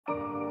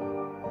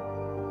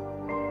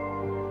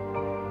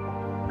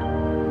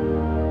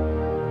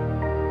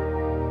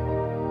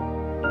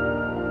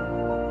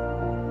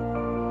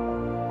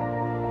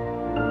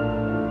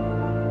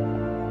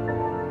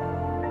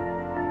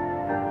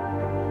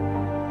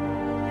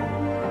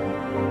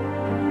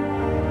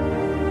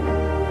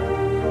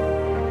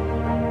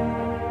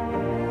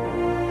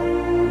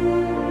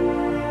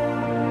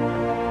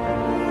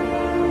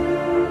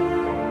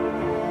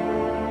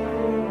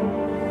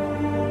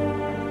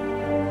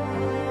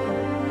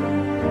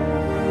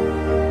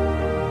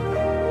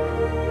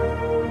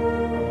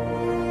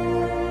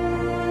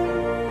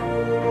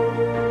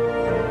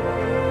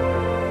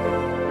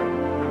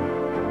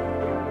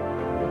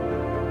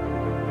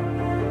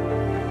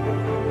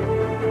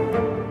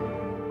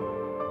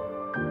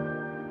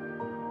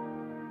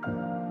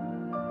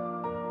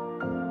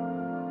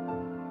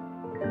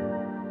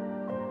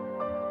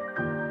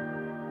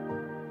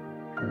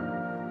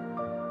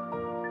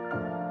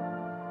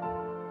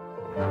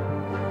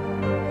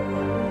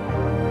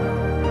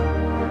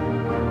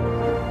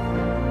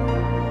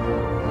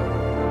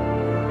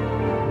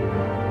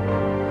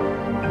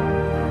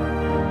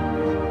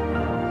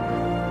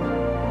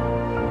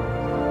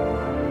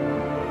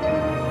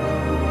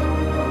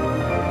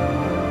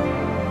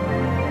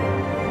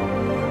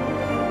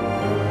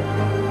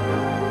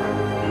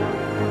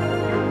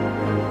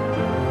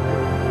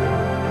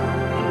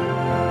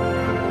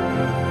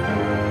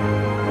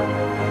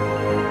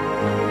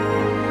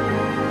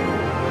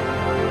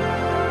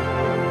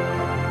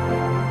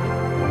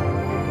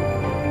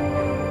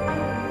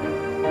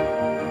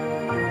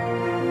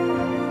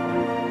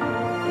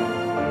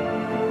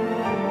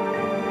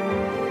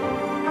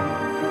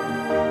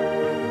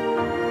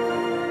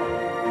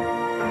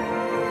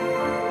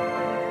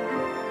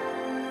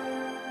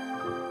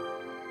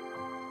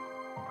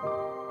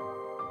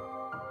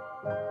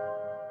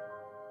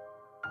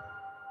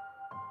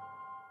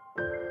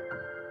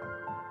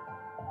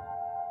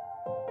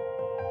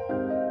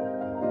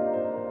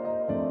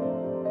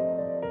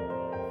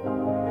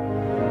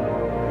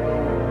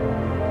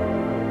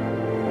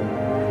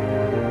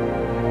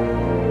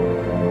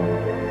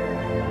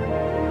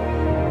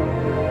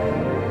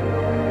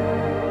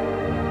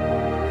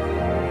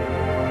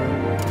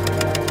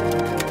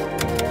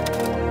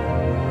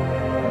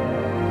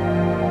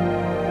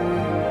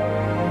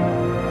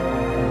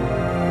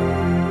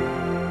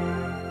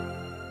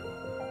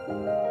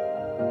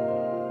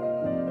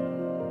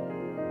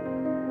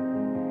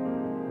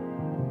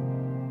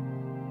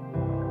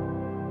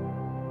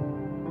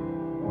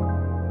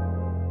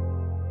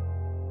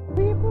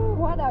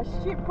What a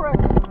shipwreck!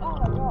 Oh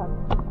my god,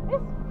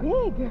 it's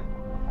big!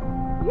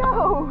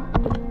 Yo,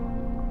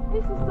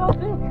 this is so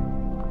big.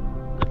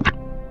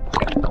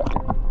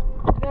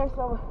 There's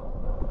some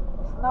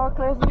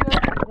snorkelers here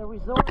at the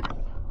resort.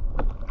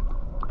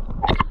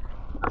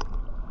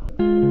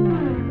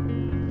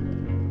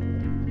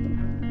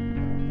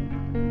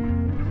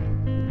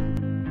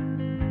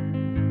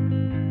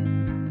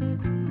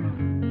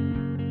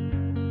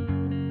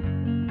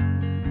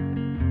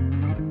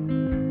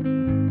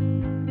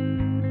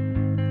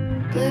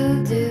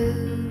 Blue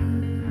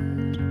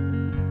dude,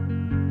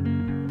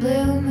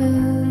 blue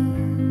moon,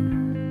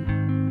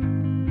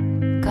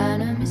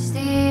 kinda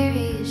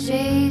mysterious,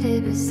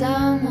 shaded with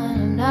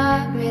someone I'm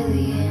not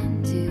really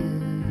into.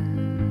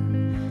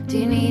 Do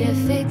you need to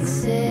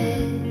fix it?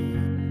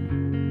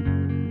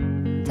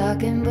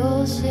 Talking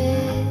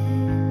bullshit.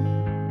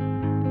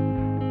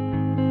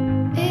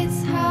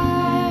 It's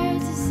hard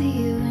to see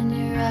you when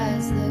your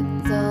eyes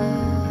look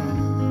dull.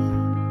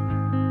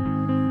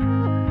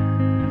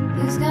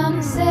 Who's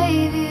gonna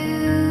save you?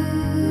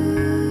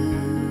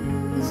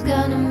 Who's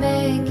gonna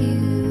make you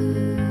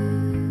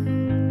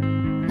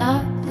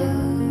not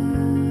blue?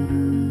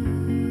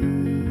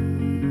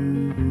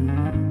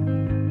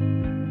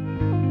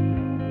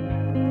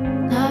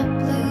 Not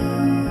blue.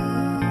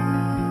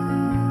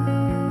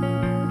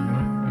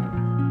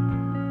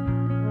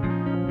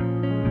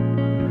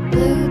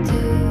 Blue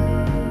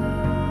dude,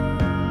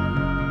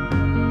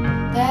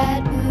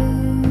 bad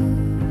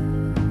mood,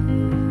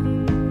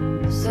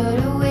 sort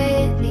of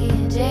witty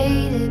and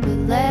jaded, but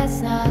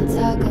let's not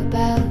talk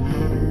about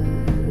you.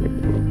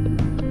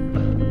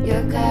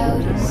 Your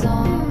coyote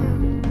song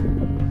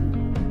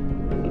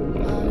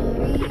on a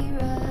rerun.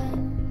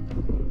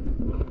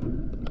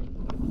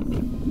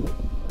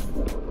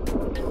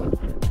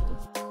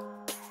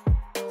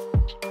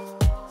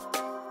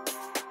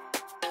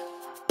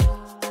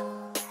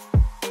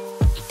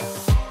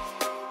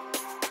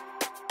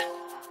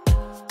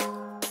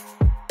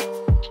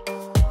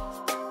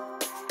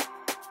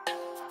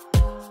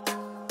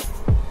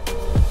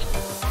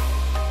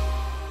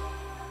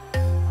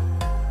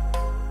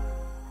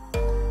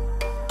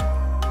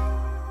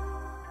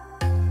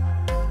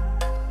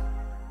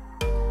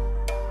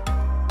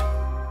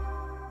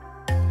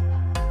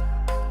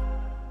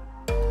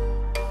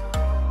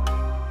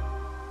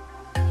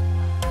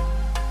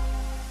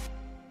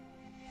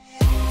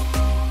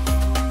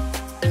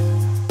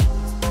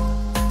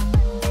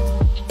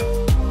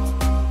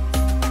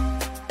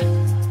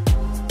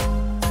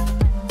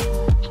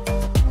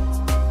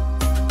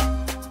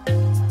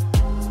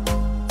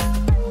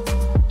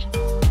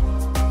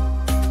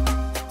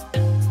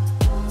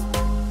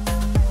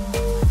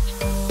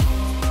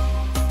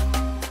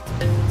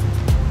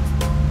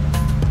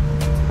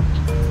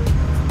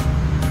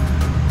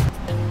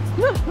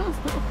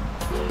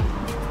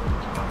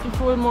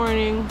 Beautiful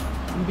morning,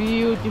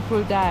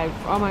 beautiful dive.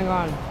 Oh my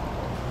god.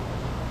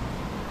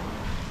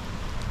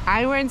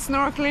 I went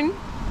snorkeling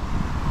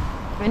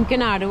and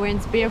Kenardo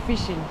went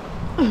spearfishing.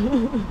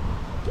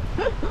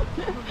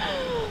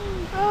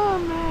 Oh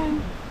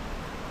man.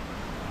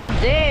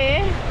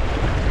 There,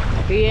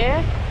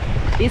 yeah,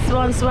 this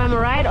one swam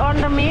right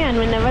under me and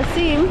we never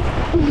see him.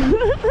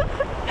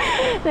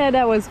 Yeah,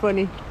 that was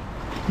funny.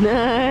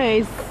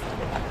 Nice.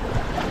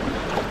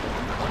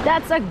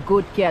 That's a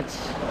good catch.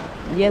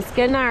 Yes,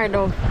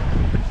 Kenardo.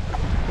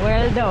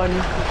 Well done.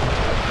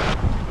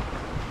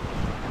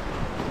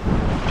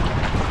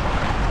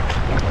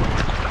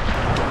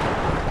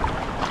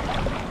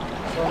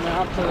 So I'm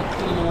actually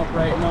cleaning up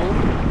right now.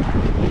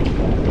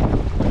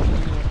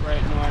 Cleaning up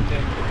right now and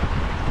then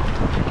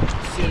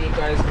see you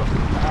guys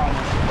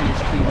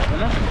finish cleaning up, you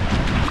know?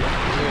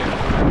 Yeah,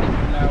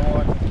 now I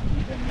want to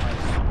keep them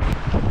nice.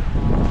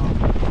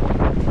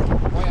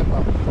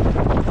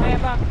 Wire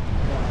back.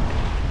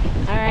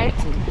 Alright,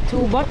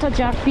 two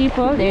butterjack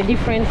people. They're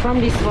different from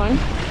this one.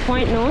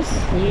 Point nose.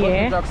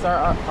 Yeah. Butterjacks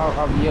are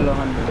of yellow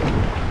handle.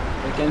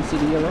 You can see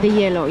the yellow? The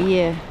yellow,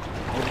 yeah.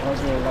 It's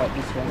also like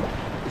this one.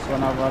 This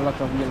one have a lot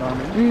of yellow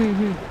handle.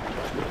 Mm-hmm.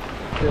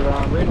 The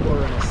rainbow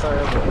runner, sorry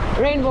about it.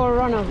 Rainbow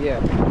runner. Yeah.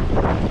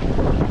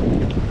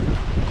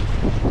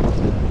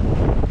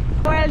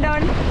 Well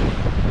done.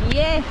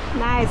 Yeah,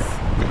 nice.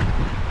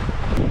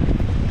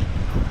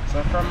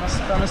 So from the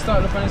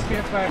start of the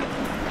Spearfishing,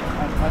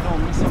 I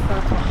don't miss a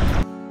purple.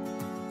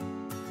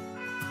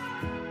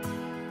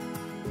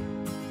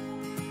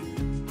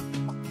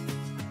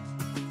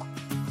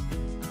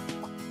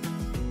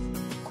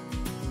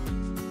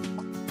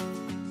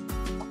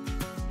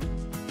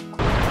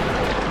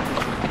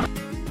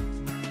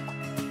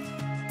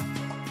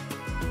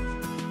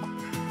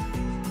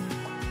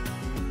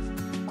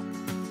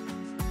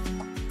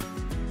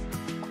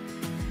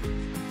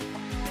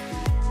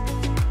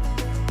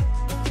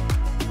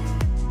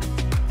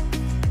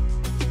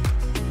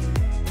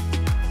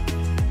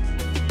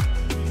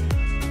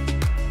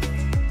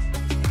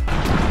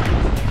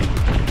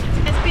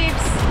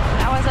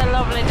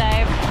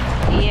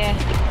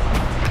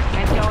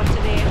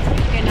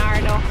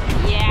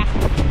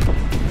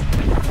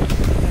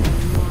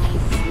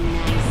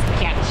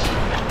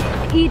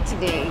 eat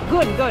today.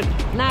 Good, good.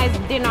 Nice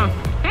dinner.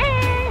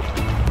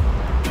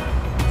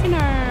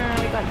 Dinner.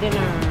 We got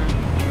dinner.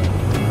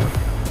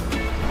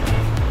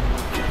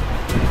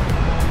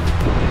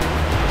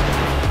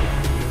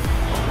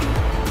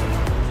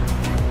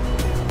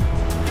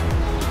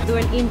 Do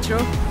an intro.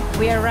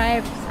 We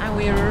arrived and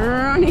we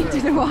run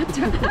into the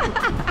water.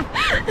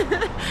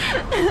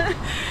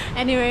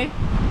 Anyway,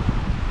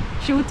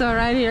 shooter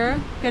right here,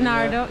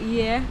 Kenardo.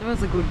 Yeah, it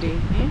was a good day.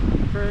 Eh?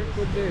 Very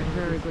good day.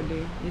 Very good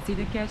day. You see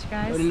the catch,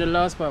 guys? But in the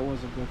last part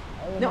wasn't good.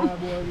 No.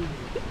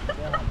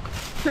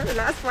 The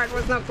last part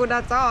was not good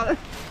at all.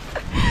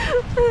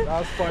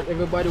 Last part,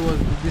 everybody was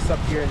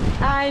disappearing.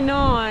 I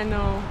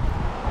know.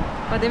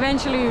 But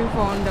eventually you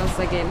found us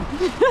again.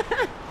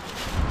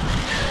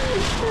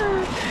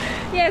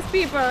 Yes,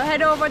 people,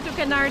 head over to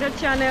Kenardo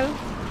channel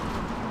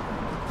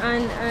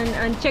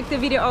and check the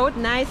video out.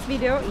 Nice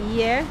video.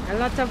 Yeah, a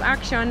lot of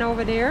action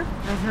over there.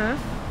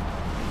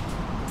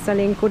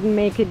 NasaLink couldn't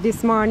make it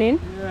this morning.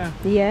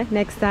 Yeah,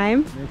 next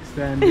time.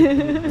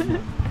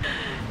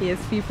 Yes,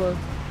 people.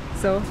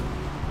 So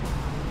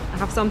I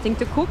have something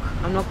to cook.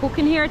 I'm not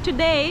cooking here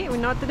today. We're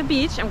not at the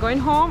beach. I'm going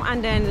home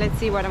and then let's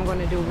see what I'm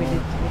gonna do with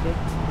it.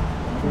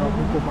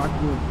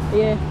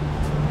 Yeah.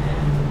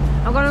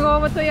 I'm gonna go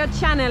over to your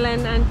channel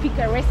and pick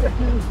a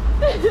recipe.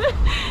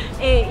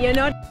 Hey, you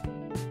know.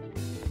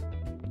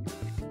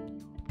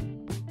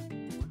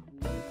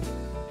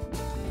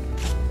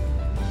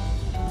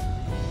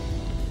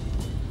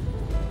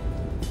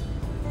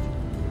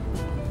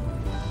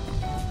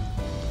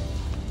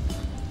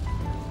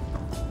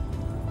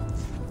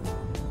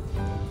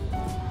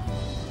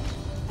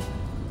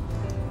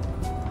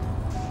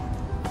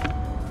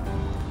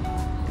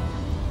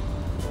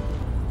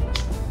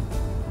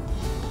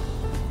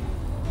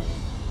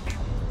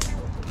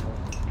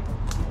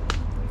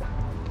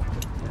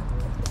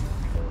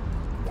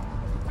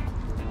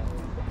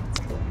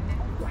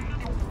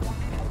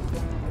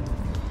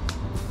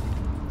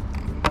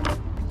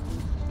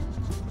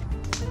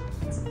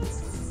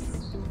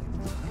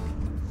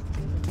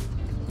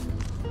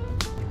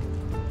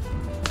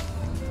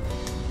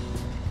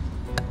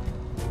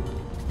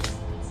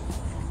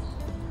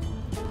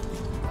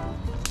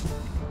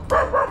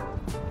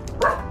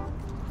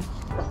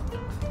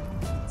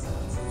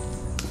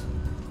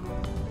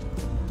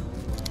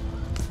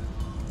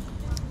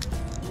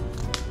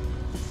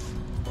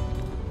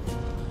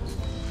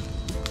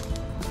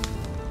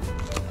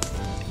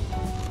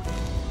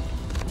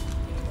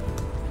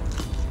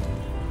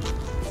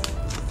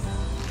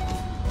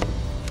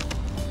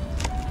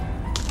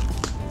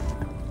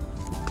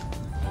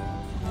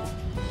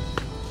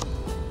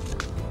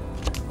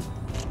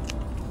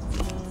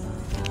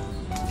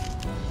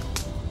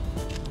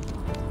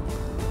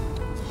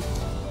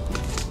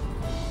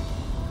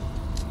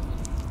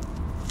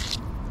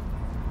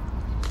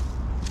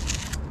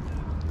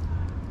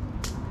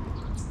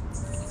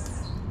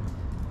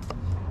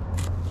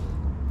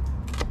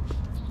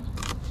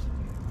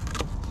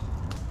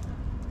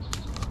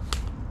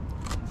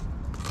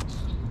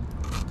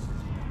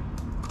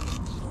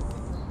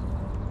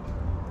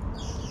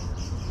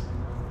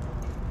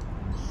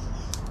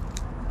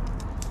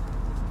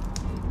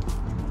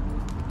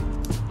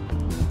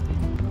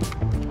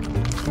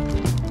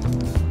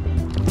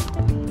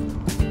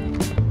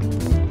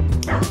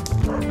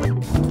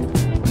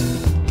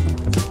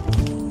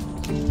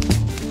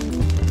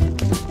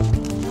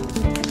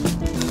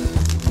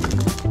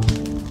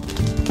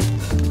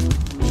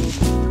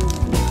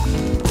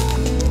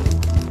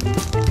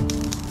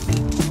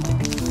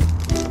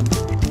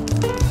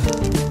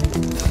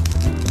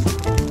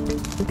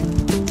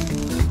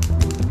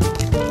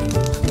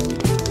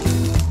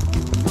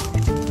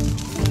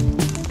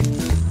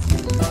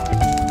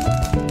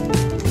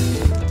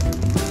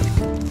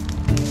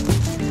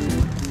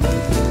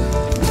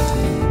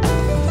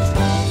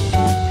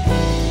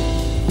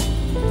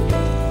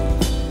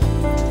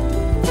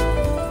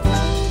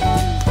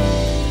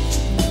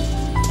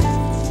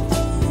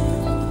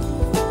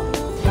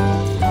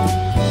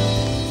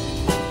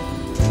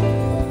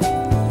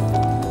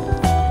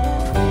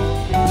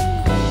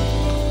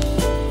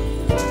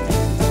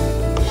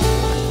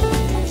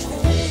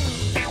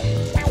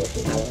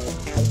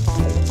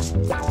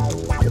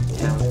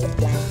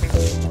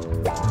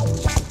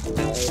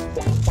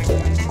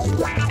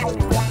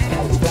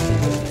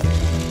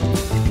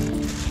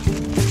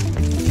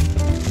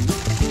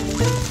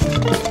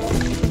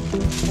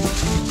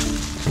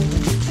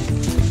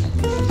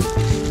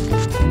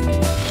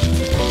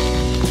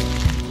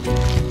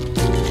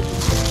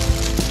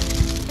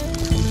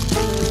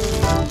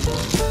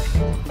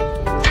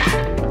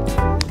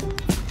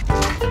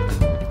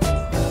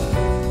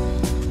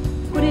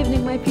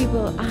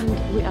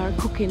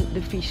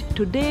 The fish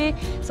today,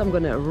 so I'm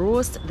gonna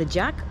roast the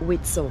jack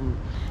with some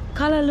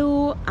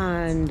callaloo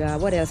and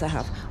what else I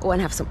have? Oh,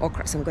 and I have some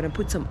okra, so I'm gonna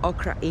put some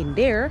okra in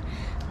there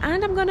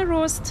and I'm gonna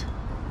roast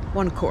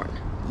one corn.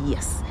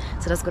 Yes,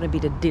 so that's gonna be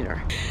the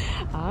dinner.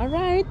 All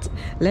right,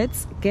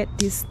 let's get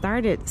this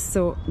started.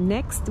 So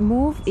next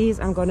move is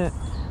I'm gonna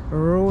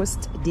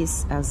roast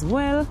this as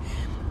well.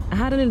 I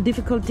had a little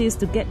difficulties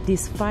to get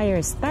this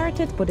fire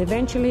started, but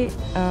eventually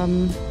I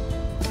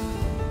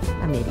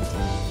made it.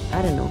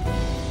 I don't know,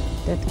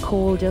 that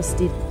coal just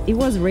did. It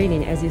was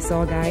raining, as you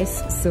saw,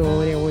 guys,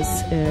 so there was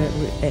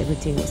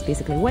everything was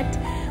basically wet,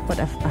 but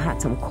I had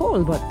some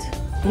coal. But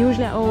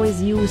usually I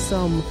always use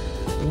some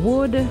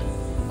wood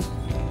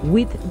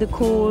with the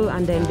coal,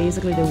 and then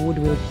basically the wood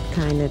will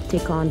kind of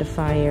take on the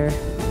fire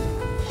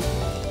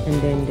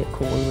and then the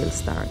coal will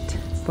start.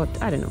 But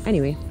I don't know,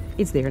 anyway,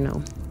 it's there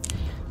now.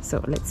 So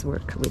let's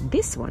work with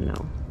this one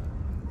now.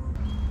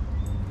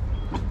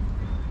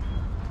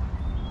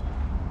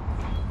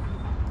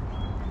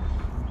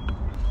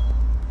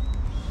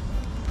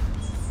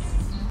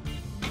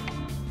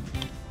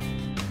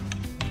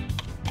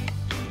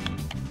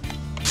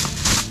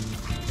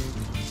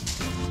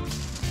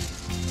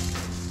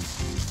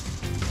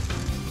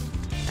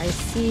 I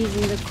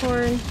season the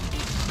corn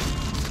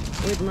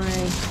with my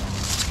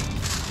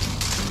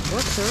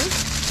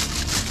butter.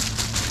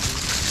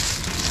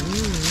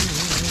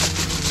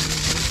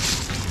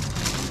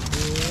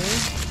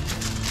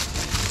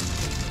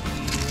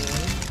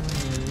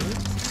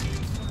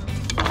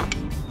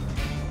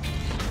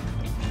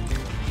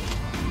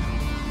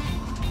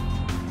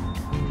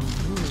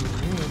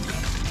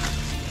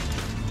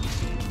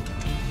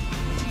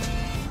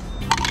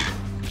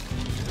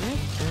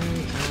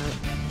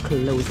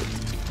 Close it.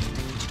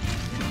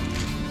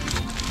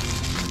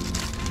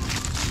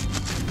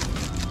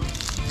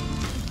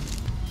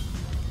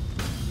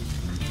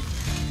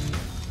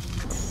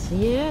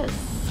 Yes,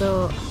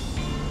 so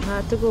I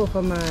had to go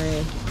for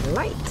my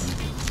light.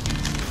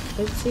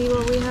 Let's see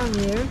what we have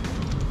here.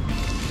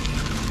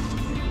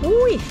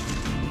 Ooh,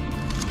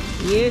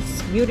 yes,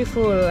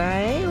 beautiful.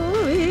 I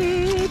love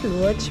it.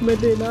 Watch my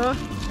dinner.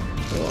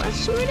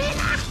 Watch my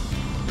dinner.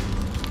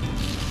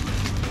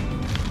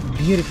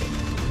 Beautiful.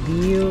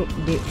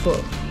 Beautiful.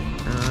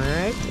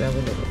 Alright, we have a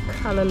little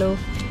color low.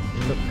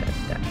 Look at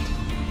that.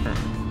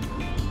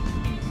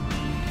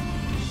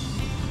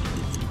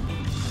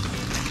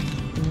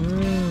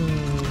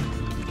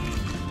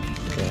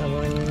 We have a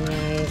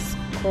nice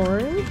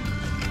corn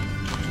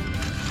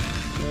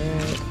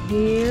right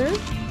here.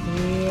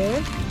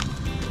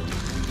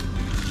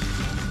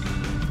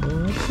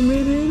 Watch me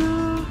dinner.